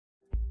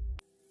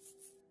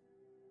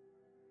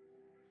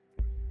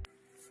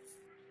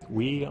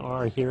We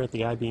are here at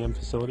the IBM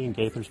facility in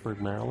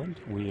Gaithersburg, Maryland.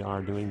 We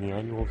are doing the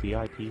annual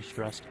VIP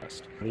stress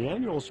test. The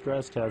annual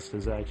stress test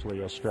is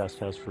actually a stress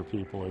test for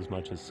people as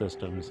much as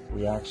systems.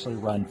 We actually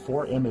run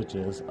 4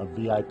 images of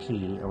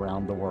VIP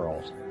around the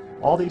world.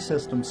 All these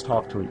systems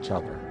talk to each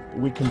other.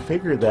 We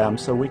configure them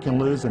so we can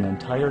lose an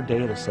entire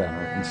data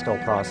center and still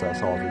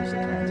process all these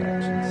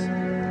transactions.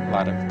 A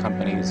lot of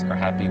companies are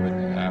happy with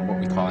what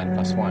we call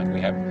N+1.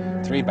 We have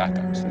 3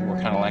 backups. We're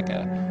kind of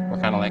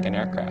like an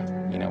aircraft.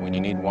 You know, when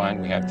you need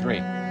 1, we have 3.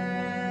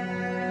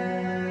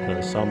 The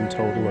sum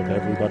total of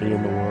everybody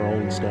in the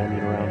world standing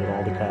around at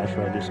all the cash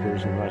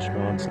registers and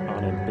restaurants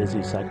on a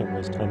busy second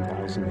was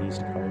 10,000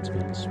 Visa cards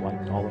being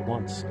swiped all at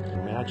once.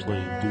 We actually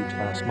do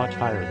test much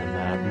higher than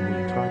that, and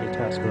we try to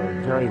test the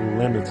very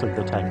limits of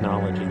the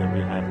technology that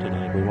we have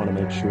today. We want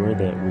to make sure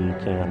that we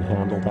can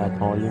handle that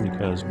volume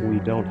because we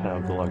don't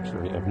have the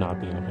luxury of not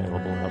being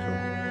available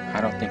ever. I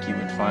don't think you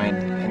would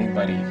find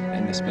anybody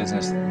in this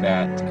business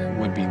that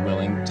would be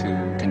willing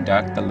to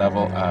conduct the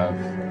level of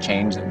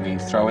change that we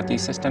throw at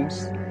these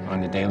systems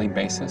on a daily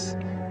basis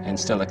and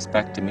still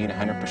expect to meet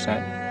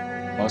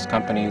 100%. Most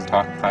companies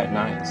talk 5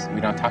 nines. We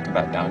don't talk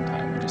about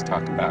downtime. We just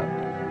talk about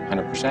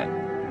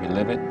 100%. We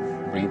live it,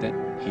 breathe it,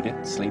 eat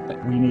it, sleep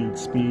it. We need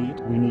speed,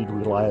 we need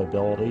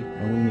reliability,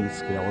 and we need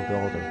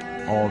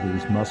scalability. All of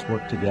these must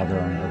work together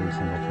on every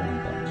single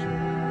transaction.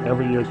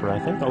 Every year for I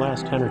think the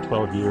last 10 or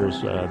 12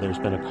 years there's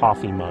been a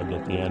coffee mug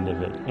at the end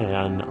of it,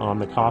 and on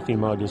the coffee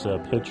mug is a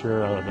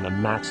picture of a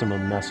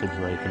maximum message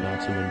rate, the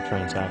maximum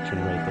transaction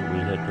rate that we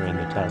hit during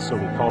the test, so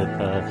we call it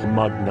the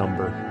mug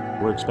number.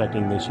 We're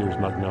expecting this year's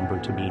mug number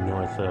to be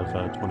north of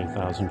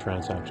 20,000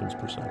 transactions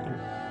per second.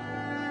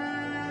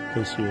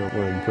 This year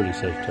we're in pretty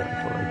safe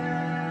territory.